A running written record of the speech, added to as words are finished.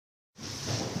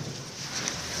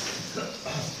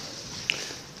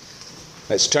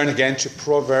Let's turn again to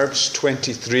Proverbs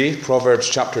 23, Proverbs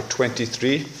chapter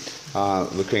 23,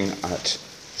 looking at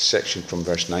a section from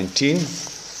verse 19.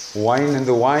 Wine and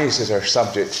the wise is our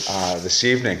subject this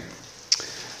evening.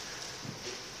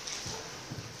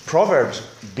 Proverbs,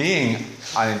 being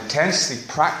an intensely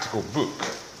practical book,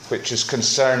 which is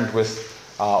concerned with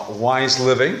wise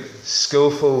living,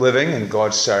 skillful living in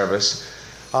God's service,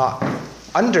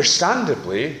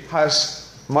 understandably has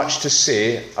much to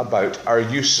say about our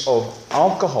use of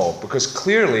alcohol, because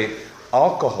clearly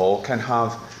alcohol can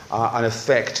have an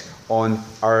effect on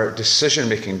our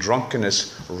decision-making.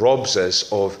 Drunkenness robs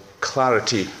us of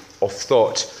clarity of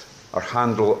thought, our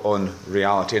handle on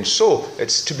reality. And so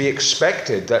it's to be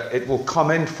expected that it will come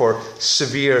in for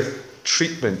severe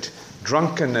treatment.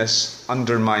 Drunkenness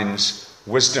undermines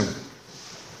wisdom.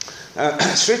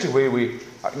 Straight away we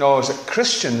acknowledge that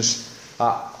Christians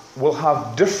will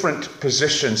have different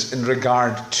positions in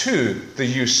regard to the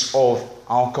use of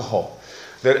alcohol.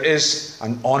 There is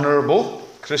an honourable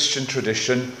Christian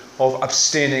tradition of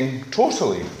abstaining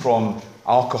totally from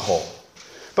alcohol.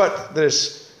 But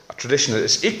there's a tradition that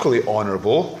is equally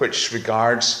honourable, which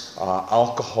regards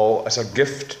alcohol as a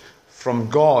gift from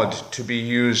God to be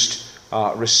used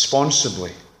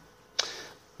responsibly.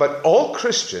 But all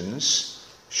Christians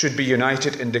should be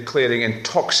united in declaring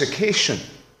intoxication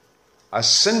as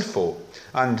sinful,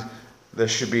 and there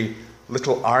should be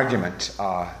little argument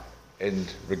in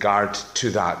regard to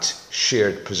that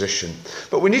shared position.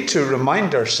 But we need to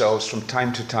remind ourselves from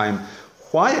time to time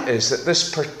why it is that this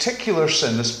particular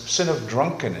sin, this sin of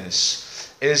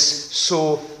drunkenness, is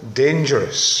so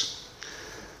dangerous.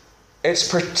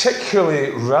 It's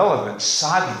particularly relevant,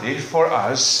 sadly, for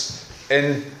us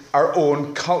in our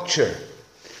own culture.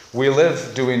 We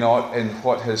live, do we not, in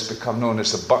what has become known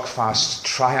as the Buckfast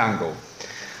Triangle.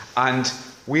 And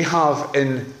we have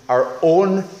in our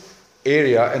own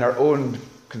area, in our own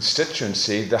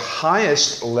constituency, the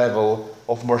highest level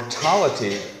of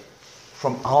mortality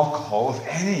from alcohol of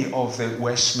any of the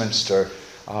Westminster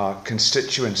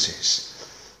constituencies.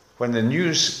 When the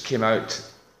news came out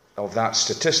of that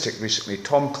statistic recently,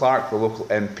 Tom Clark, the local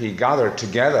MP, gathered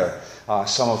together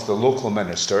some of the local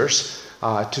ministers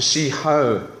to see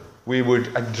how we would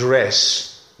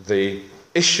address the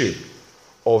issue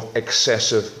of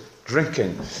excessive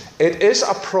drinking. It is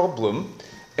a problem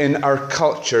in our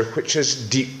culture which has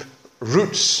deep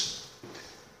roots.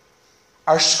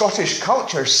 Our Scottish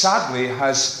culture, sadly,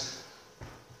 has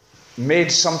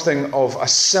made something of a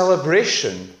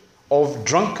celebration of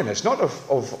drunkenness, not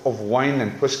of wine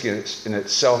and whiskey in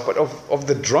itself, but of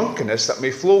the drunkenness that may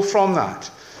flow from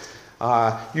that.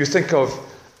 You think of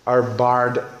our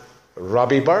bard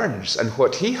Robbie Burns and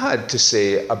what he had to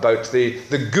say about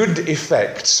the good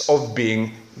effects of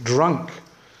being drunk.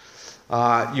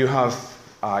 You have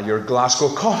your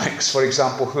Glasgow comics, for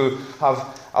example, who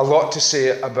have a lot to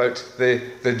say about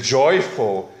the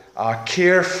joyful,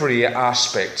 carefree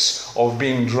aspects of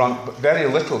being drunk, but very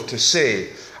little to say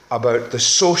about the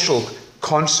social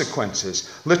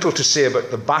consequences, little to say about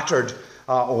the battered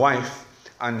wife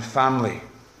and family.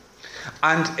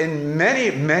 And in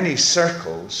many, many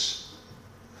circles,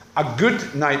 a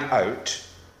good night out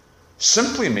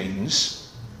simply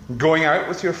means going out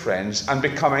with your friends and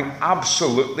becoming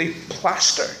absolutely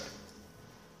plastered.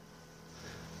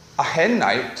 A hen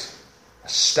night, a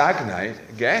stag night,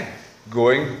 again,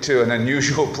 going to an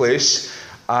unusual place,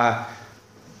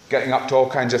 getting up to all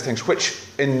kinds of things, which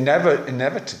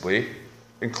inevitably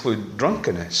include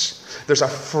drunkenness. There's a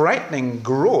frightening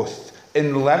growth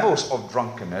in levels of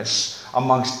drunkenness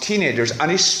amongst teenagers,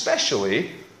 and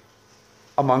especially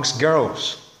amongst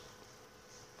girls.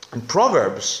 And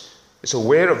Proverbs is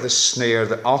aware of the snare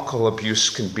that alcohol abuse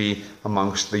can be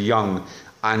amongst the young,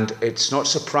 and it's not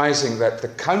surprising that the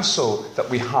counsel that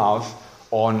we have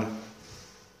on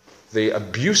the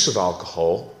abuse of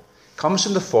alcohol comes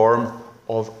in the form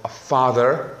of a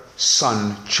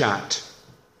father-son chat.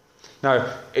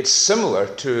 Now, it's similar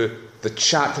to the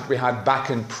chat that we had back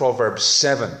in Proverbs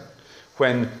 7,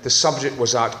 when the subject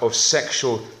was that of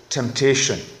sexual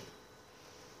temptation.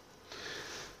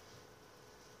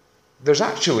 There's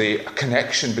actually a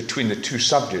connection between the two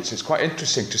subjects. It's quite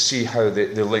interesting to see how they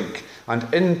link.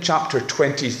 And in chapter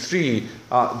 23,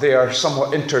 they are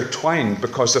somewhat intertwined,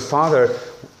 because the father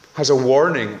has a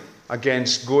warning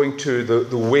against going to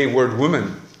the wayward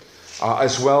woman,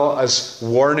 as well as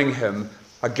warning him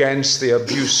against the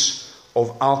abuse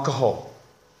of alcohol.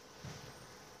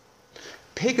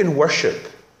 Pagan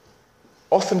worship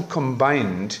often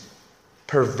combined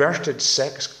perverted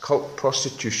sex, cult,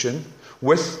 prostitution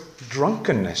with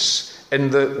drunkenness in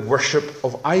the worship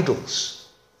of idols.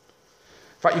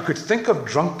 In fact, you could think of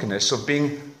drunkenness of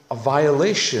being a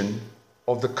violation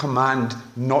of the command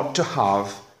not to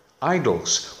have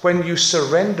idols. When you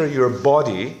surrender your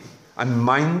body and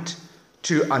mind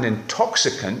to an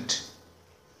intoxicant,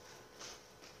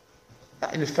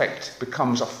 that in effect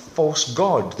becomes a false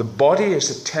god. The body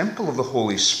is the temple of the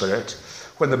Holy Spirit.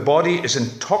 When the body is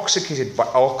intoxicated by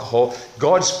alcohol,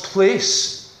 God's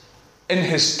place in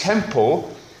his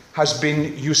temple has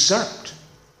been usurped.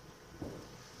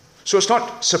 So it's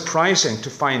not surprising to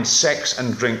find sex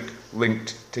and drink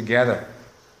linked together.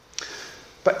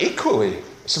 But equally,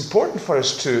 it's important for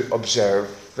us to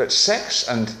observe that sex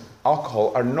and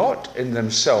alcohol are not in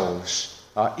themselves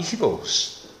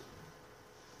evils.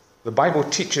 The Bible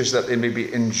teaches that they may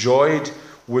be enjoyed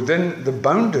within the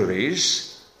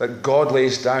boundaries that God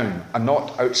lays down and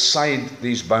not outside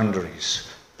these boundaries.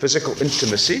 Physical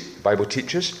intimacy, the Bible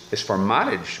teaches, is for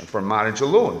marriage and for marriage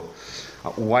alone.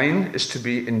 Wine is to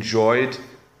be enjoyed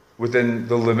within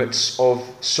the limits of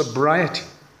sobriety.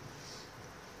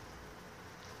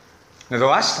 Now, the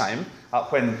last time,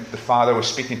 when the Father was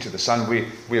speaking to the Son,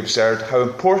 we observed how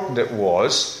important it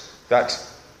was that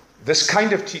this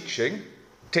kind of teaching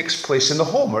takes place in the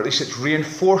home, or at least it's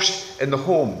reinforced in the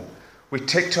home. We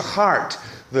take to heart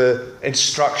the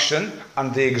instruction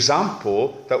and the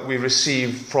example that we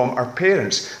receive from our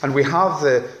parents. And we have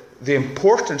the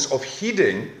importance of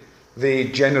heeding the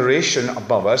generation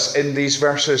above us in these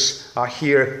verses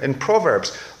here in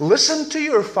Proverbs. Listen to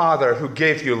your father who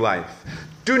gave you life.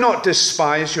 Do not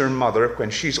despise your mother when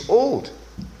she's old.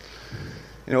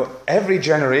 Every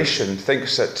generation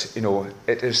thinks that,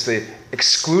 it is the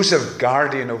exclusive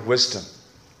guardian of wisdom.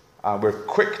 We're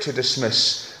quick to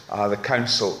dismiss the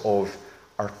counsel of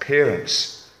our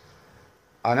parents.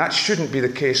 And that shouldn't be the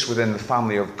case within the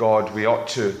family of God. We ought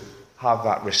to have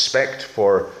that respect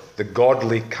for the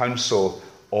godly counsel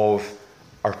of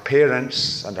our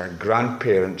parents and our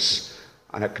grandparents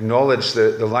and acknowledge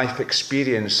the life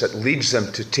experience that leads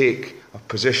them to take a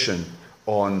position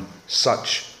on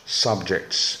such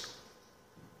subjects.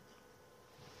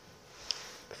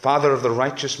 The father of the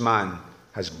righteous man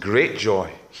has great joy.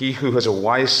 He who has a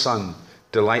wise son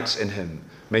delights in him.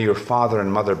 May your father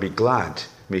and mother be glad.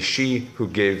 May she who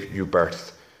gave you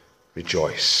birth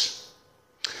rejoice.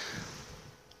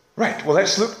 Right, well,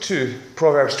 let's look to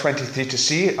Proverbs 23 to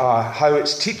see how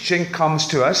its teaching comes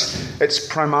to us. It's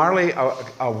primarily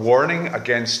a warning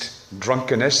against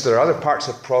drunkenness. There are other parts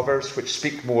of Proverbs which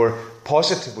speak more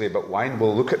positively about wine.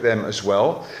 We'll look at them as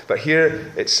well. But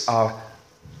here it's a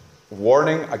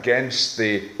warning against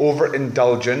the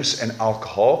overindulgence in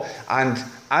alcohol. And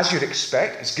as you'd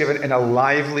expect, it's given in a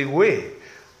lively way.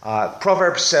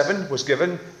 Proverbs 7 was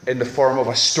given in the form of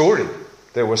a story.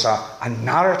 There was a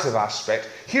narrative aspect.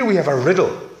 Here we have a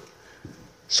riddle.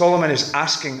 Solomon is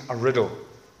asking a riddle.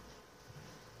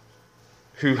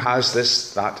 Who has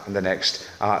this, that, and the next?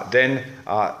 Then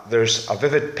there's a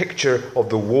vivid picture of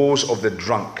the woes of the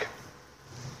drunk.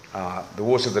 The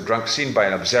woes of the drunk seen by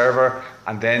an observer,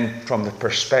 and then from the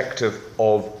perspective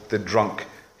of the drunk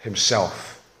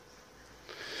himself.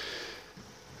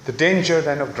 The danger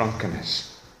then of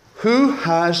drunkenness. Who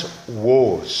has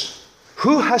woes?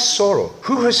 Who has sorrow?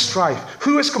 Who has strife?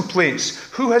 Who has complaints?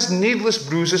 Who has needless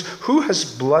bruises? Who has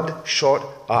bloodshot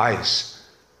eyes?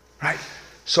 Right?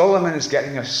 Solomon is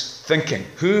getting us thinking.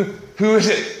 Who is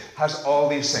it has all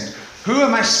these things? Who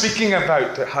am I speaking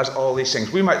about that has all these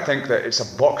things? We might think that it's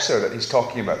a boxer that he's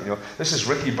talking about. This is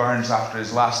Ricky Burns after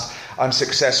his last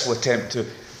unsuccessful attempt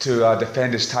to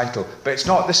defend his title. But it's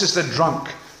not. This is the drunk.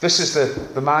 This is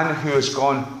the man who has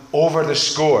gone over the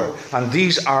score. And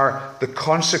these are the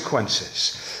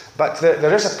consequences. But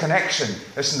there is a connection,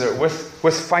 isn't there,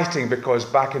 with fighting, because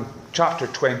back in chapter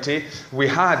 20, we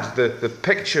had the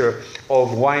picture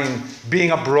of wine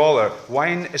being a brawler.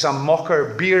 Wine is a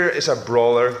mocker, beer is a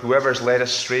brawler. Whoever is led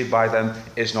astray by them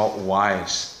is not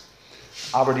wise.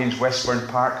 Aberdeen's Westburn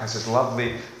Park has this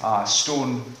lovely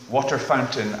stone water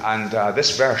fountain, and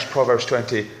this verse, Proverbs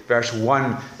 20, verse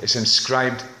 1, is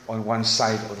inscribed on one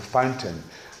side of the fountain.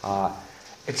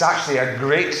 It's actually a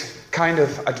great kind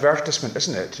of advertisement,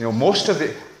 isn't it? Most of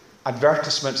the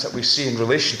advertisements that we see in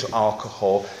relation to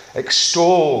alcohol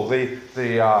extol the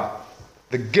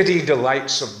giddy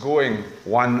delights of going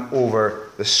one over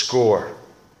the score.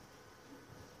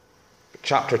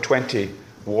 Chapter 20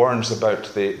 warns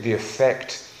about the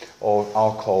effect of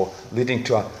alcohol leading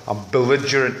to a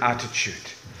belligerent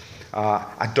attitude,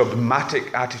 a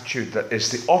dogmatic attitude that is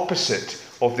the opposite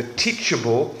of the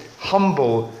teachable,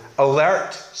 humble,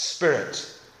 alert spirit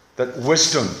that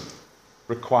wisdom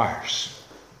requires.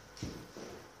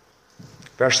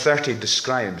 Verse 30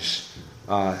 describes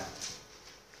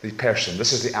the person.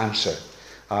 This is the answer.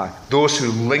 those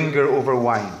who linger over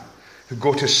wine, who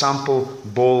go to sample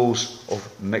bowls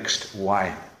of mixed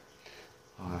wine.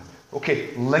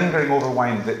 Lingering over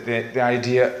wine, the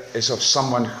idea is of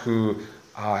someone who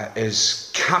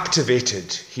is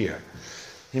captivated here.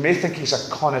 You may think he's a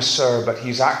connoisseur, but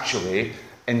he's actually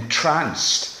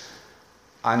entranced.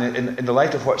 And in the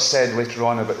light of what's said later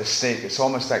on about the snake, it's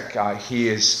almost like he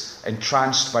is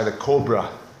entranced by the cobra.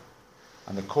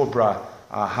 And the cobra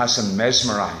has him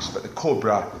mesmerized, but the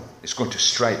cobra is going to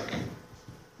strike.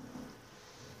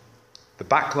 The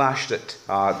backlash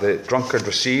that the drunkard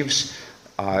receives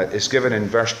is given in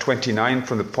verse 29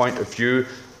 from the point of view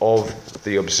of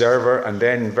the observer, and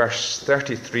then in verse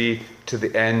 33 to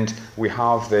the end we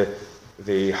have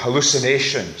the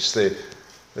hallucinations, the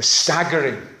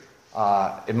staggering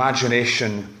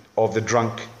imagination of the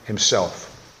drunk himself.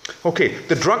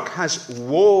 The drunk has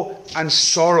woe and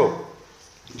sorrow.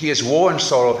 He has woe and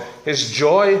sorrow. His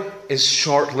joy is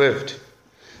short-lived.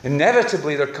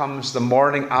 Inevitably there comes the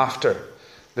morning after.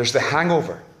 There's the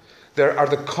hangover. There are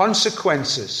the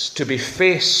consequences to be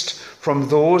faced from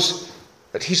those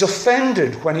that he's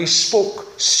offended when he spoke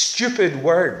stupid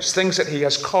words, things that he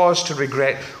has cause to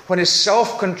regret, when his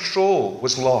self-control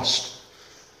was lost.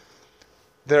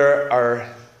 There are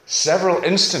several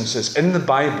instances in the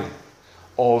Bible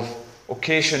of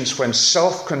occasions when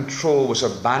self-control was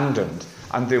abandoned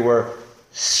and there were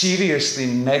seriously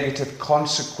negative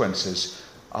consequences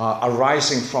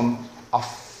arising from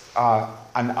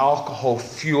an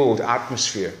alcohol-fueled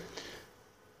atmosphere.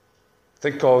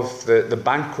 Think of the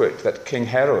banquet that King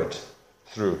Herod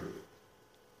threw.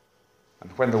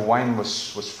 And when the wine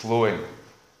was flowing,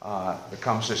 there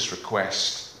comes this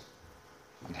request.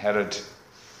 And Herod,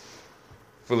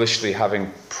 foolishly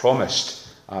having promised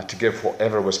to give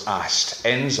whatever was asked,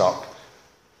 ends up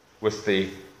with the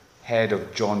head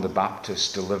of John the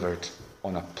Baptist delivered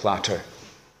on a platter.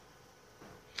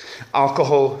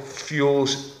 Alcohol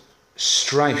fuels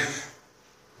strife.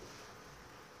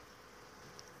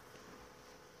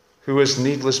 Who has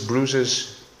needless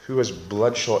bruises? Who has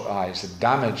bloodshot eyes? The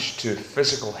damage to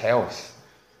physical health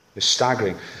is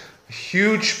staggering. A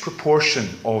huge proportion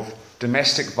of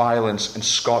domestic violence in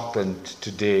Scotland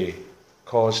today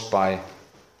caused by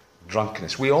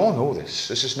drunkenness. We all know this.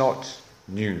 This is not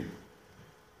new.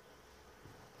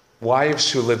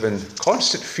 Wives who live in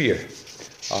constant fear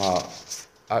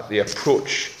at the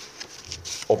approach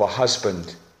of a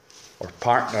husband or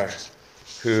partner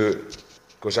who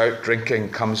goes out drinking,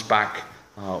 comes back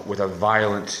with a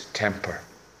violent temper.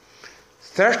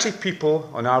 30 people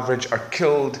on average are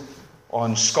killed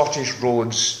on Scottish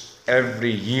roads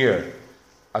every year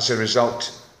as a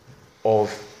result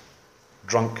of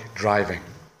drunk driving.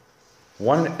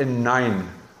 1 in 9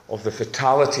 of the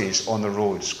fatalities on the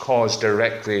roads caused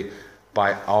directly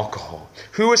by alcohol.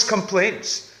 Who has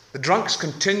complaints? The drunk's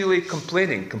continually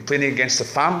complaining against the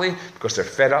family because they're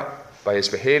fed up by his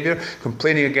behaviour,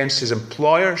 complaining against his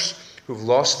employers who've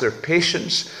lost their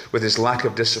patience with his lack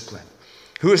of discipline.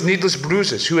 Who has needless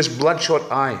bruises? Who has bloodshot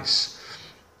eyes?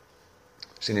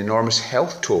 It's an enormous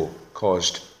health toll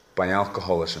caused by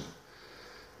alcoholism.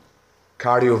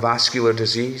 Cardiovascular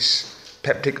disease,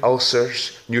 peptic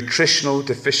ulcers, nutritional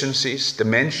deficiencies,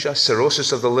 dementia,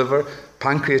 cirrhosis of the liver,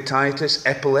 pancreatitis,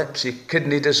 epilepsy,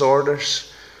 kidney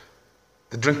disorders.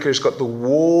 The drinker's got the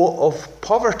woe of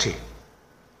poverty.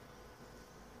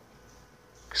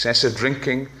 Excessive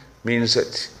drinking means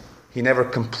that he never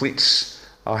completes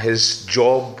his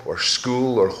job or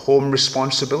school or home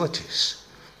responsibilities.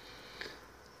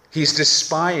 He's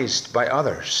despised by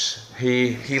others.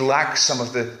 He lacks some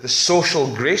of the social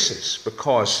graces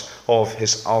because of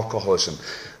his alcoholism,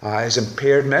 his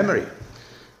impaired memory.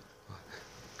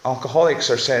 Alcoholics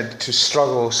are said to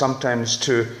struggle sometimes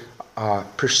to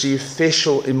perceive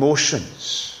facial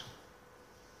emotions.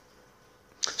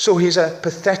 So he's a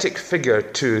pathetic figure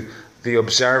to the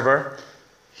observer.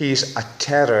 He's a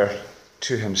terror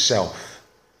to himself.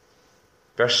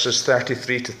 Verses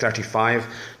 33 to 35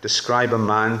 describe a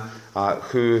man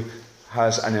who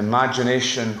has an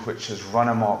imagination which has run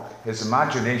amok. His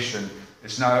imagination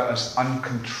is now as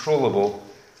uncontrollable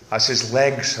as his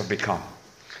legs have become.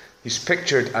 He's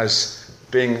pictured as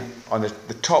being on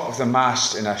the top of the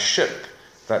mast in a ship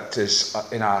that is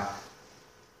in a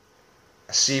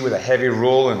sea with a heavy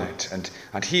roll in it,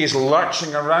 and he is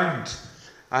lurching around,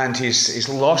 and he's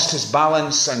lost his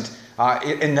balance, and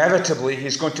inevitably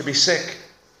he's going to be sick.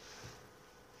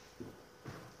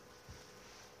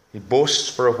 He boasts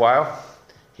for a while.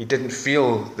 He didn't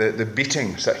feel the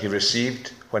beatings that he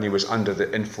received when he was under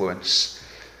the influence.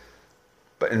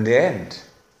 But in the end,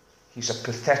 he's a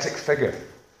pathetic figure.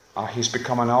 He's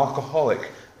become an alcoholic.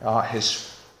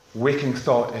 His waking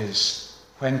thought is,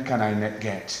 when can I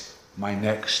get my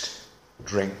next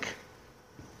drink?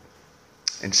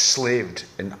 Enslaved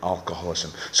in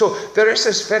alcoholism. So there is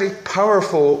this very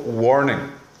powerful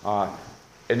warning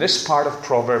in this part of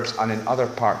Proverbs and in other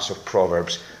parts of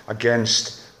Proverbs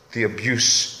against the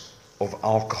abuse of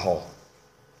alcohol.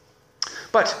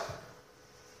 But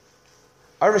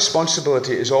our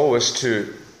responsibility is always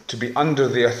to be under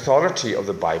the authority of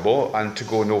the Bible and to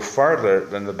go no further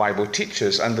than the Bible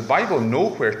teaches. And the Bible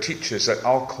nowhere teaches that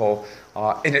alcohol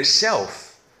in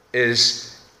itself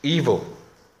is evil.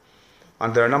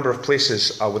 And there are a number of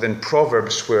places within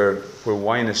Proverbs where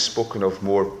wine is spoken of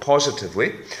more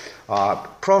positively.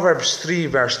 Proverbs 3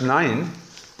 verse 9,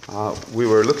 we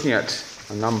were looking at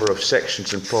a number of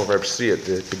sections in Proverbs 3 at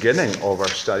the beginning of our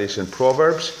studies in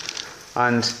Proverbs.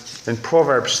 And in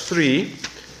Proverbs 3,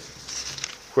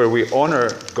 where we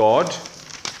honour God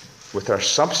with our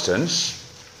substance,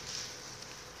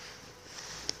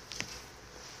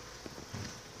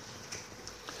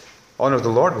 honour the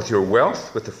Lord with your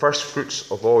wealth, with the first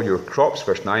fruits of all your crops,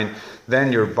 verse 9,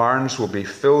 then your barns will be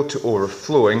filled to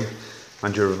overflowing,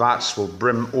 and your vats will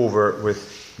brim over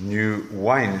with new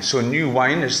wine. So new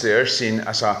wine is there seen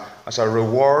as a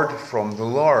reward from the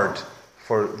Lord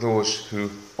for those who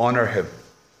honour him.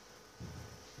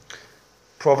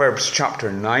 Proverbs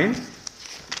chapter 9,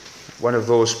 one of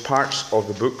those parts of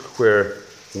the book where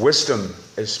wisdom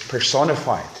is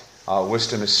personified.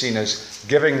 Wisdom is seen as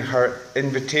giving her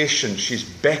invitation. She's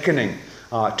beckoning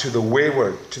to the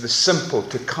wayward, to the simple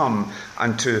to come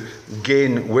and to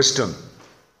gain wisdom.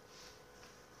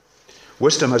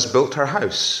 Wisdom has built her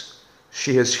house.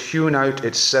 She has hewn out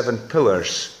its 7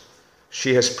 pillars.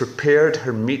 She has prepared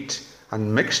her meat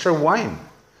and mixed her wine.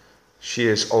 She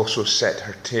has also set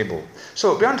her table. So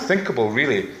it would be unthinkable,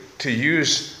 really, to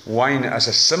use wine as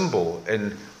a symbol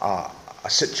in a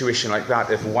situation like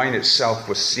that if wine itself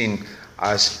was seen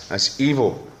as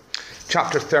evil.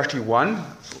 Chapter 31,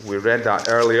 we read that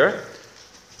earlier.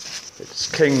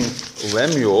 It's King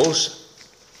Lemuel's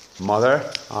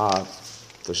mother.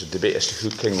 There's a debate as to who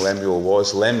King Lemuel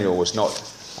was. Lemuel was not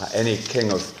any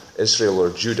king of Israel or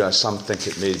Judah. Some think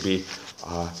it may be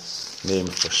a name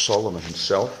for Solomon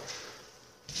himself.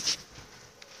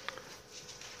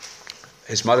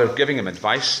 His mother giving him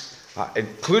advice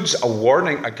includes a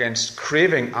warning against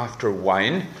craving after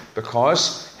wine,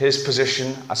 because his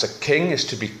position as a king is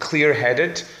to be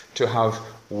clear-headed, to have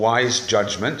wise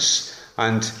judgments,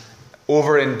 and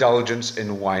overindulgence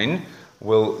in wine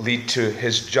will lead to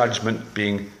his judgment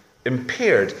being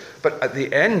impaired. But at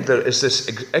the end there is this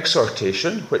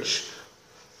exhortation, which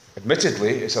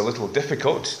admittedly is a little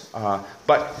difficult,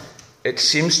 but it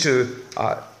seems to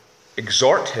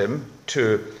exhort him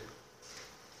to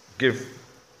give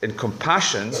in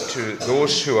compassion to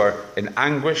those who are in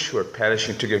anguish, who are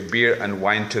perishing, to give beer and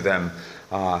wine to them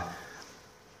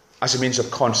as a means of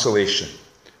consolation.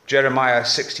 Jeremiah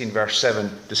 16 verse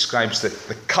 7 describes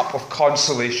the cup of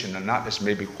consolation, and that is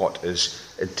maybe what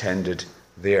is intended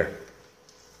there.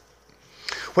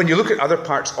 When you look at other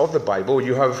parts of the Bible,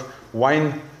 you have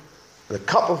wine, the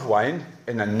cup of wine,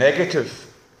 in a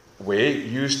negative way,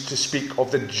 used to speak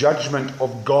of the judgment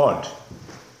of God.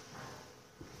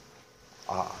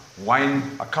 Wine,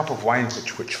 a cup of wine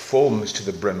which foams to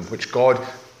the brim, which God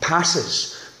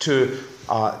passes to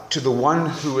the one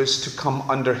who is to come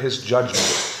under his judgment.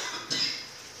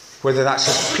 Whether that's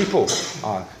his people,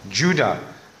 Judah,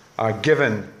 are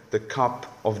given the cup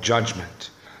of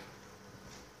judgment.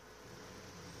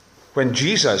 When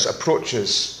Jesus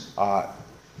approaches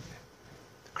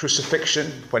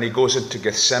crucifixion, when he goes into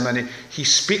Gethsemane, he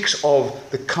speaks of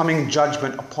the coming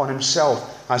judgment upon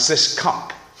himself as this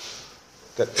cup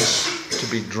that is to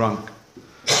be drunk.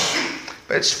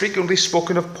 But it's frequently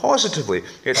spoken of positively.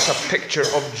 It's a picture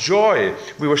of joy.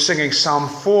 We were singing Psalm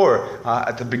 4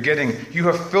 at the beginning. You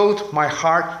have filled my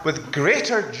heart with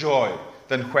greater joy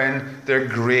than when their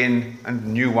grain and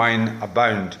new wine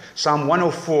abound. Psalm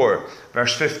 104,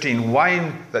 verse 15.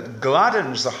 Wine that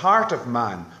gladdens the heart of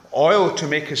man, oil to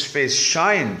make his face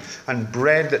shine, and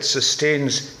bread that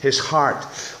sustains his heart.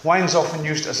 Wine is often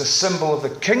used as a symbol of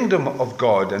the kingdom of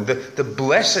God and the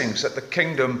blessings that the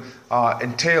kingdom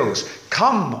entails.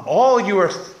 Come, all you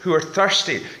who are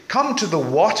thirsty, come to the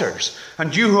waters,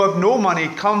 and you who have no money,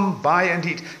 come buy and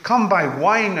eat. Come buy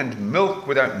wine and milk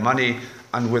without money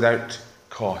and without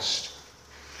cost.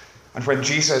 And when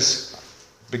Jesus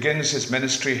begins his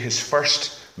ministry, his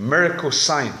first miracle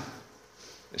sign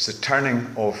is the turning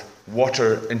of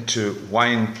water into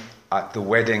wine at the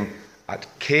wedding at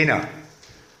Cana.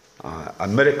 A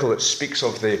miracle that speaks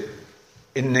of the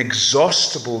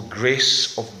inexhaustible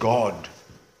grace of God.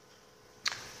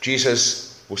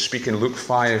 Jesus will speak in Luke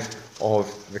 5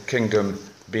 of the kingdom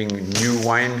being new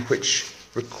wine, which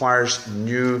requires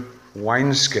new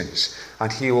wineskins.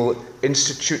 And he will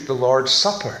institute the Lord's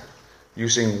Supper,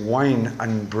 using wine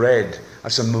and bread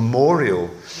as a memorial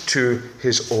to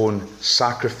his own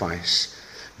sacrifice.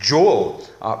 Joel,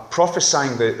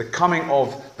 prophesying the coming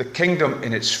of the kingdom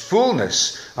in its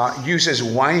fullness, uses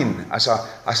wine as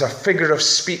a figure of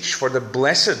speech for the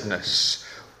blessedness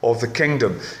of the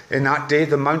kingdom. In that day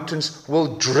the mountains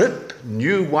will drip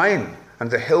new wine,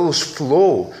 and the hills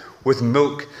flow with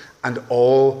milk, and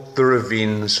all the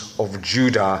ravines of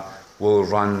Judah will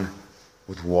run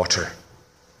with water.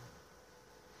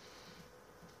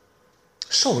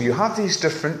 So you have these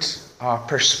different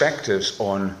perspectives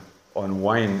on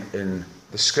wine in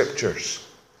the Scriptures.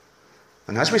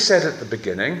 And as we said at the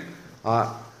beginning,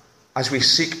 as we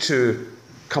seek to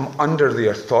come under the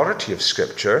authority of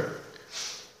Scripture,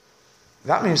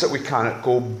 that means that we cannot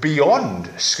go beyond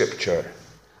Scripture.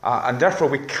 And therefore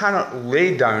we cannot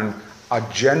lay down a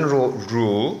general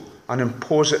rule and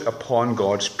impose it upon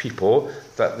God's people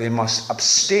that they must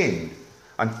abstain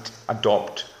and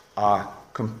adopt a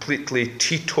completely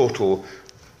teetotal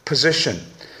position.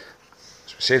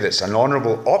 As we say, that's an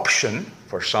honourable option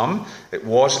for some. It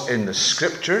was in the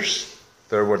Scriptures.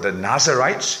 There were the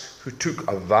Nazarites who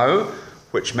took a vow,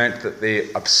 which meant that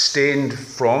they abstained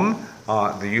from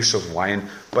the use of wine,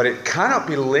 but it cannot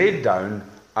be laid down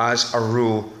as a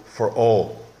rule for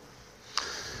all.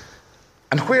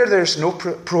 And where there's no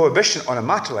prohibition on a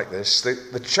matter like this,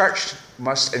 the church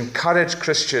must encourage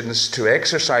Christians to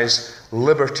exercise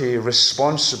liberty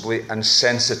responsibly and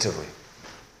sensitively.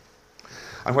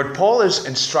 And when Paul is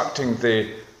instructing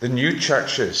the new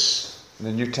churches in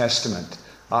the New Testament,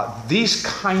 these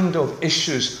kind of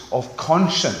issues of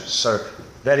conscience are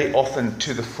very often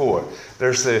to the fore.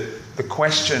 There's the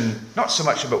question, not so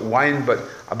much about wine, but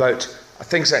about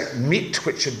things like meat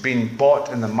which had been bought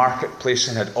in the marketplace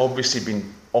and had obviously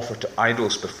been offered to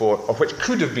idols before, or which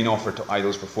could have been offered to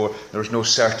idols before. There was no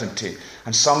certainty.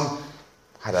 And some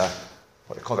had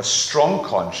what they called a strong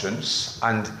conscience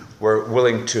and were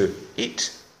willing to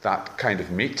eat that kind of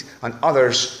meat, and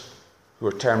others, who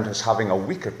were termed as having a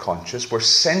weaker conscience, were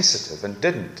sensitive and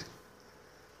didn't.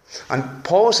 And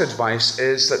Paul's advice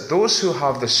is that those who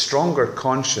have the stronger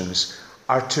conscience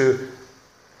are to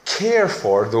care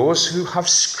for those who have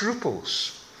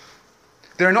scruples.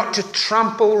 They're not to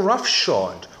trample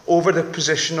roughshod over the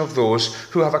position of those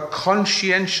who have a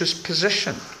conscientious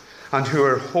position and who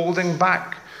are holding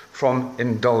back from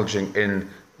indulging in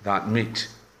that meat.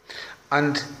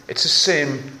 And it's the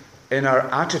same in our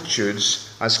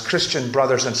attitudes as Christian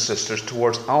brothers and sisters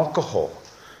towards alcohol.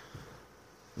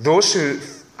 Those who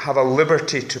have a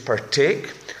liberty to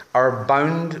partake are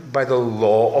bound by the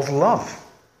law of love.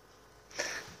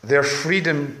 Their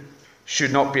freedom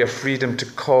should not be a freedom to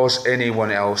cause anyone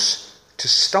else to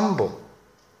stumble.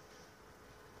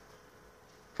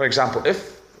 For example,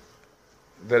 if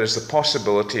there is the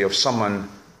possibility of someone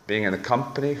being in a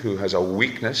company who has a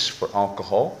weakness for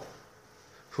alcohol,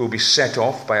 who will be set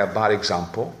off by a bad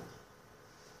example,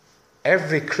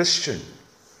 every Christian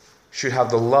should have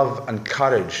the love and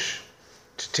courage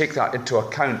to take that into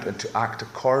account and to act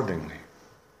accordingly.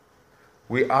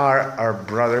 We are our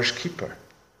brother's keeper.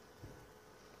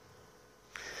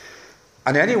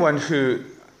 And anyone who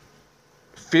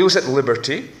feels at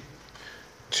liberty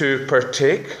to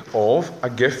partake of a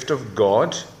gift of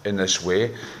God in this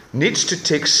way needs to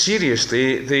take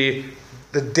seriously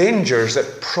the dangers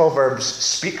that Proverbs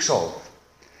speaks of,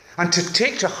 and to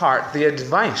take to heart the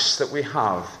advice that we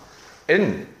have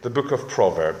in the book of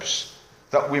Proverbs,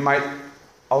 that we might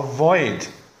avoid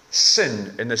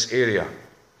sin in this area.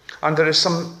 And there is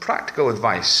some practical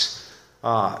advice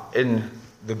in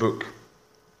the book.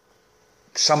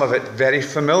 Some of it very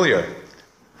familiar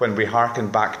when we hearken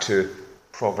back to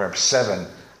Proverbs 7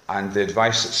 and the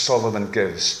advice that Solomon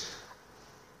gives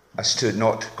as to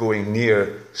not going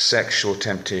near sexual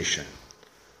temptation.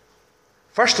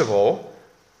 First of all,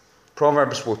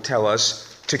 Proverbs will tell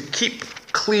us to keep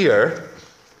clear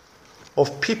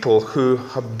of people who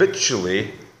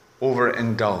habitually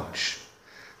overindulge.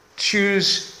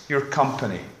 Choose your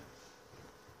company.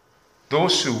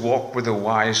 Those who walk with the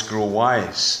wise grow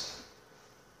wise.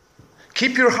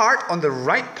 Keep your heart on the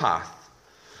right path.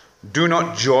 Do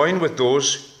not join with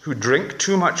those who drink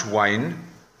too much wine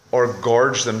or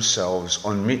gorge themselves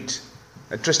on meat.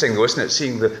 Interesting though, isn't it?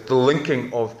 Seeing the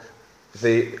linking of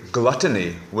the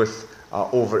gluttony with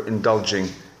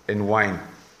overindulging in wine.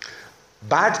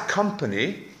 Bad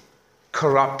company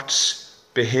corrupts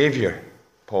behavior,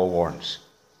 Paul warns.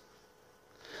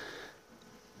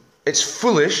 It's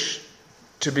foolish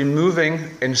to be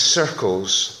moving in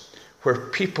circles where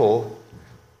people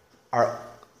are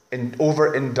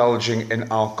overindulging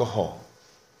in alcohol.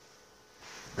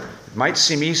 It might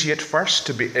seem easy at first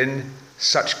to be in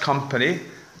such company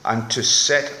and to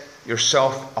set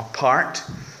yourself apart,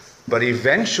 but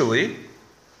eventually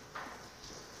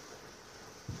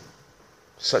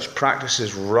such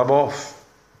practices rub off.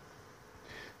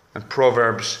 And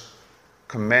Proverbs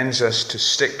commends us to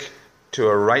stick to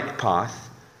a right path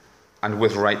and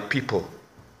with right people.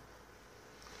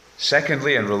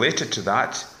 Secondly, and related to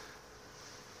that,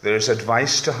 there is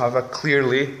advice to have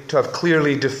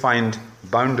clearly defined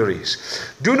boundaries.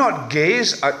 Do not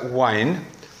gaze at wine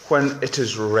when it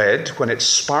is red, when it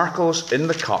sparkles in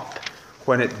the cup,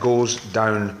 when it goes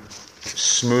down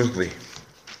smoothly.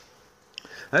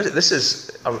 Now, this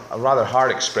is a rather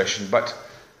hard expression, but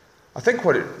I think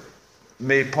what it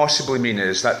may possibly mean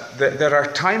is that there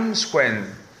are times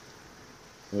when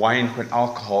wine, when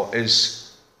alcohol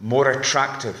is more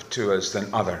attractive to us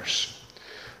than others.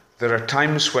 There are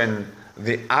times when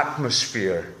the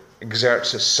atmosphere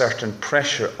exerts a certain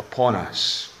pressure upon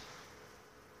us.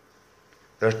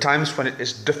 There are times when it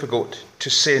is difficult to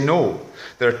say no.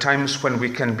 There are times when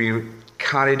we can be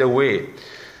carried away.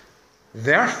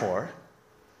 Therefore,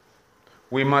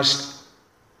 we must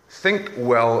think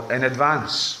well in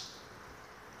advance.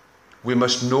 We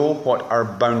must know what our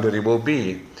boundary will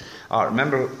be.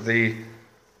 Remember the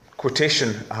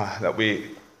quotation that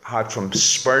we had from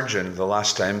Spurgeon the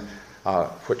last time,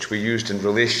 which we used in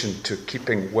relation to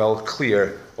keeping well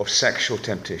clear of sexual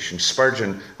temptation.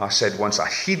 Spurgeon said once, "A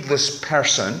heedless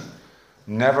person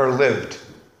never lived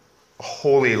a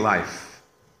holy life."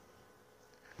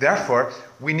 Therefore,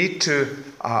 we need to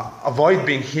avoid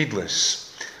being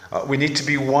heedless. We need to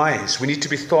be wise. We need to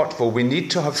be thoughtful. We need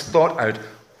to have thought out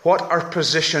what our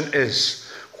position is,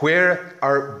 where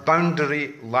our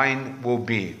boundary line will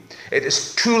be. It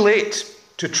is too late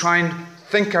to try and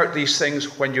think out these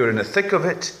things when you're in the thick of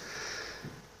it.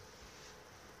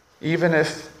 Even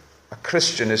if a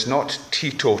Christian is not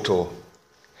teetotal,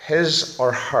 his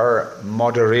or her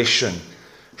moderation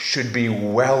should be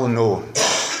well known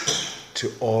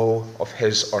to all of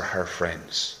his or her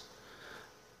friends.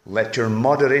 Let your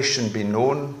moderation be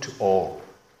known to all.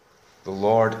 The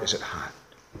Lord is at hand.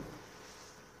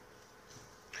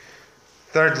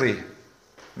 Thirdly,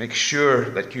 make sure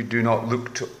that you do not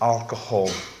look to alcohol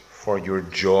for your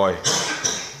joy.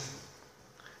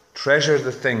 Treasure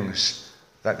the things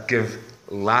that give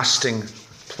lasting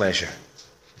pleasure.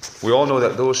 We all know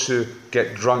that those who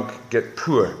get drunk get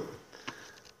poor.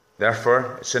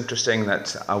 Therefore, it's interesting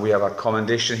that we have a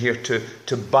commendation here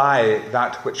to buy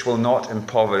that which will not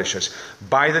impoverish us.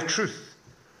 Buy the truth.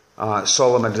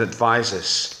 Solomon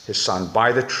advises his son,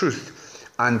 buy the truth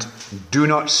and do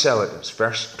not sell it. That's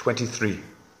verse 23.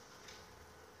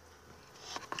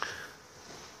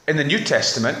 In the New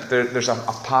Testament, there's a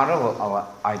parallel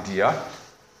idea,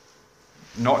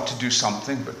 not to do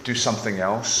something, but do something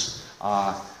else.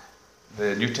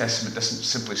 The New Testament doesn't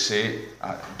simply say,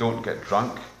 don't get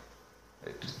drunk.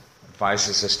 It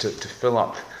advises us to fill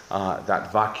up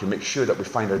that vacuum, make sure that we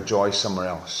find our joy somewhere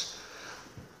else.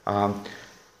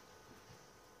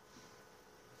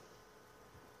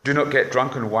 Do not get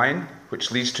drunk on wine, which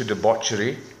leads to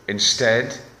debauchery.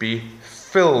 Instead, be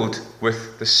filled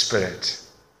with the Spirit.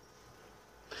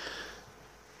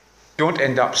 Don't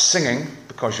end up singing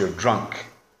because you're drunk.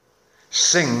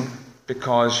 Sing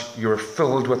because you're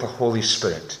filled with the Holy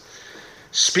Spirit.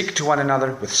 Speak to one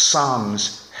another with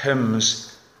psalms,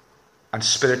 hymns, and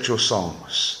spiritual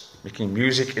songs, making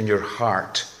music in your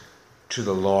heart to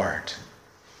the Lord.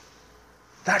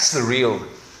 That's the real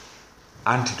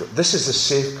antidote. This is the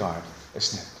safeguard,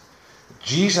 isn't it?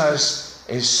 Jesus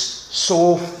is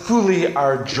so fully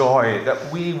our joy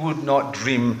that we would not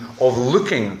dream of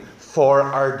looking for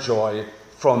our joy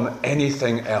from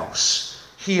anything else.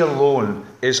 He alone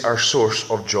is our source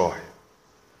of joy.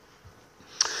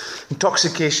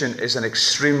 Intoxication is an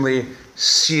extremely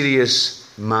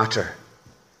serious matter.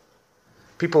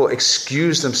 People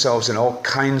excuse themselves in all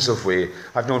kinds of ways.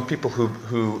 I've known people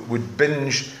who would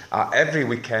binge every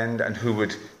weekend and who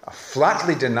would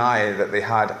flatly deny that they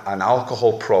had an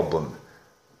alcohol problem.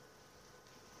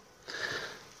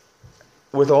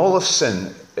 With all of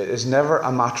sin, it is never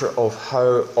a matter of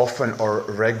how often or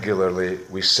regularly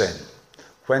we sin.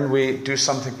 When we do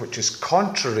something which is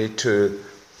contrary to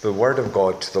the Word of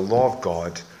God, to the law of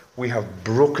God, we have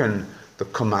broken the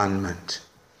commandment.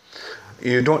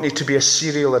 You don't need to be a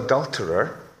serial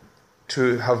adulterer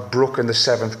to have broken the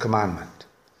 7th commandment.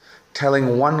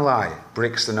 Telling one lie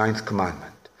breaks the 9th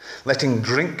commandment. Letting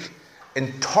drink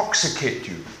intoxicate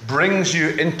you, brings you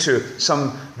into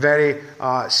some very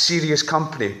serious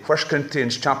company. 1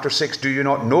 Corinthians chapter 6, do you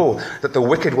not know that the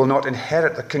wicked will not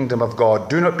inherit the kingdom of God?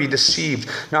 Do not be deceived,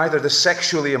 neither the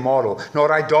sexually immoral,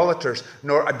 nor idolaters,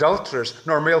 nor adulterers,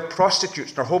 nor male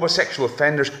prostitutes, nor homosexual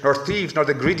offenders, nor thieves, nor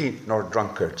the greedy, nor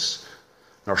drunkards,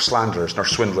 nor slanderers, nor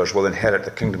swindlers will inherit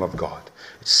the kingdom of God.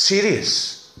 It's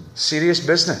serious, serious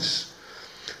business.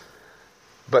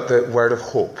 But the word of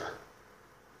hope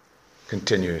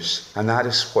continues, and that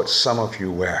is what some of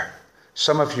you were.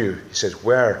 Some of you, he says,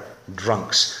 were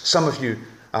drunks. Some of you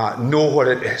know what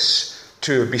it is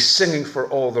to be singing for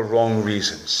all the wrong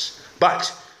reasons.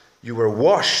 But you were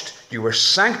washed, you were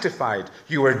sanctified,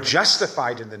 you were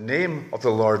justified in the name of the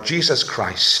Lord Jesus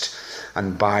Christ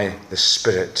and by the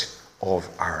Spirit of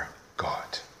our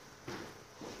God.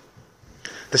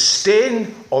 The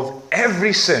stain of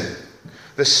every sin,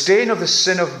 the stain of the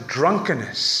sin of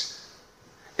drunkenness,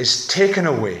 is taken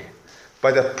away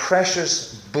by the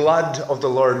precious blood of the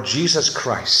Lord Jesus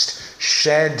Christ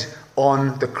shed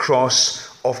on the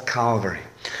cross of Calvary.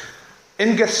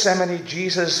 In Gethsemane,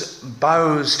 Jesus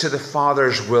bows to the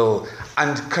Father's will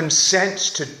and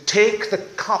consents to take the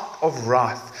cup of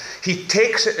wrath. He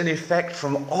takes it in effect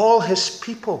from all his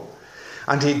people,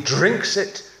 and he drinks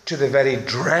it to the very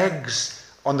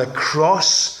dregs on the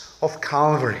cross of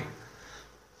Calvary.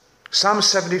 Psalm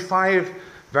 75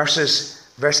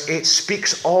 verse 8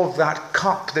 speaks of that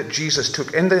cup that Jesus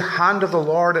took. In the hand of the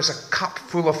Lord is a cup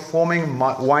full of foaming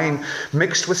wine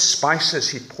mixed with spices.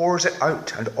 He pours it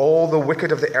out, and all the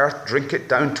wicked of the earth drink it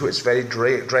down to its very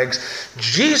dregs.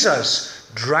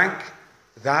 Jesus drank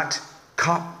that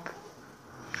cup.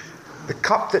 The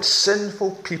cup that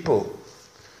sinful people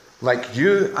like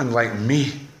you and like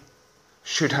me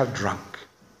should have drunk.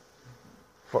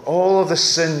 For all of the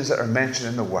sins that are mentioned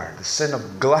in the Word, the sin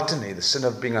of gluttony, the sin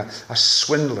of being a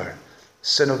swindler, the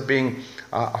sin of being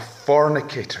a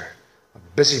fornicator, a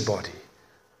busybody,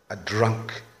 a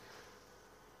drunk,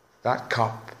 that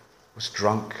cup was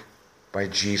drunk by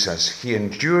Jesus. He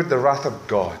endured the wrath of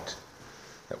God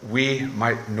that we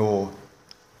might know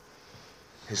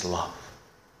his love.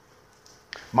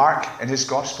 Mark in his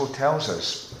Gospel tells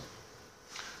us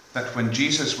that when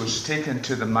Jesus was taken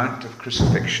to the Mount of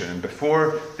Crucifixion, and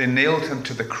before they nailed him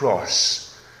to the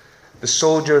cross, the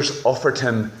soldiers offered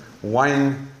him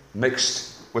wine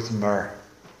mixed with myrrh.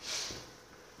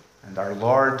 And our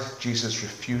Lord Jesus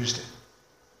refused it.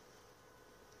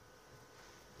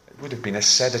 It would have been a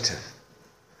sedative.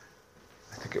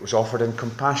 I think it was offered in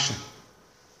compassion.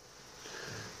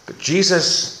 But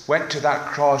Jesus went to that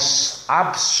cross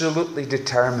absolutely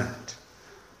determined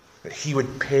that he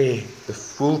would pay the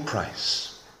full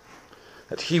price,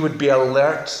 that he would be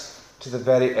alert to the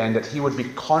very end, that he would be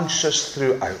conscious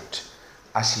throughout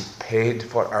as he paid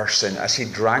for our sin, as he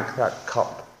drank that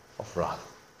cup of wrath.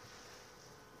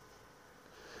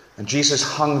 And Jesus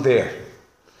hung there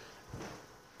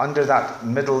under that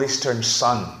Middle Eastern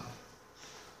sun,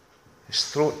 his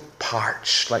throat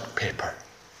parched like paper.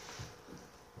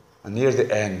 And near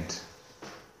the end,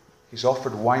 he's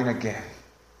offered wine again.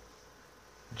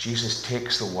 Jesus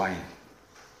takes the wine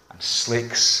and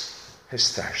slakes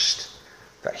his thirst,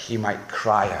 that he might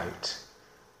cry out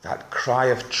that cry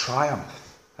of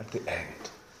triumph at the end.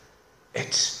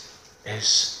 It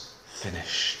is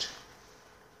finished.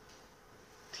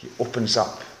 He opens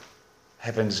up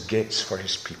heaven's gates for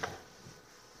his people.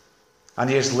 And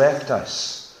he has left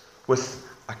us with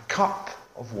a cup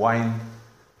of wine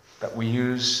that we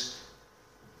use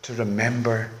to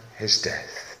remember his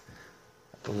death.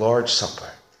 At the Lord's Supper,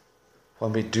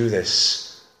 when we do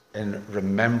this in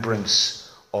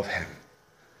remembrance of him.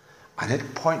 And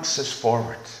it points us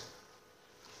forward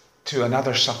to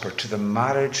another supper, to the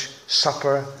marriage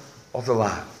supper of the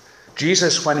Lamb.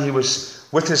 Jesus, when he was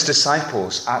with his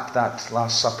disciples at that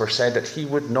Last Supper, said that he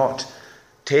would not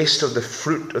taste of the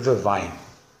fruit of the vine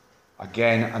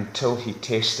again until he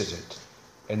tasted it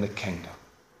in the kingdom.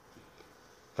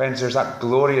 Friends, there's that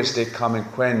glorious day coming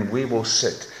when we will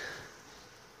sit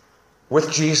with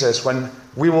Jesus, when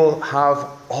we will have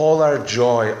all our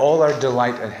joy, all our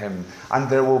delight in him, and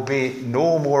there will be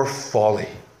no more folly.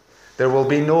 There will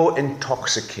be no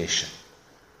intoxication.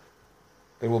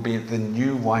 There will be the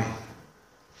new wine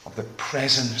of the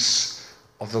presence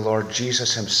of the Lord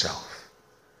Jesus himself.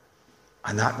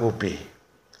 And that will be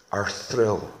our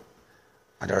thrill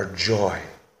and our joy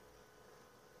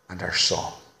and our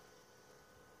song.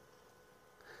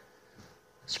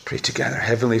 Let's pray together.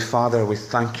 Heavenly Father, we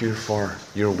thank you for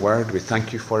your word. We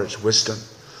thank you for its wisdom.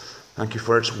 Thank you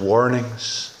for its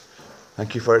warnings.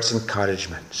 Thank you for its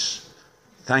encouragements.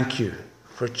 Thank you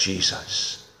for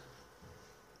Jesus.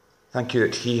 Thank you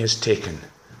that he has taken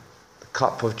the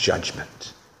cup of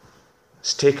judgment,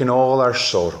 has taken all our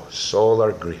sorrows, all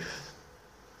our grief,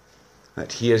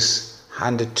 that he has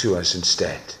handed to us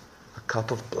instead a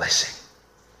cup of blessing.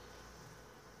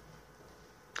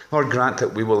 Lord, grant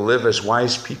that we will live as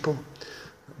wise people.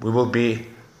 We will be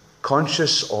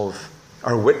conscious of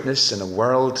our witness in a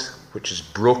world which is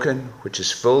broken, which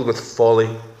is filled with folly.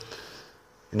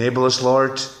 Enable us,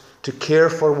 Lord, to care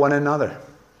for one another,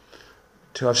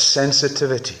 to have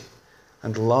sensitivity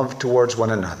and love towards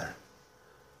one another,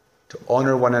 to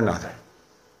honor one another,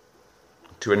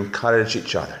 to encourage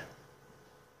each other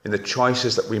in the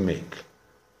choices that we make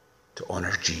to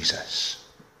honor Jesus.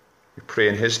 We pray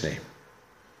in his name.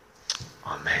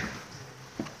 Amen.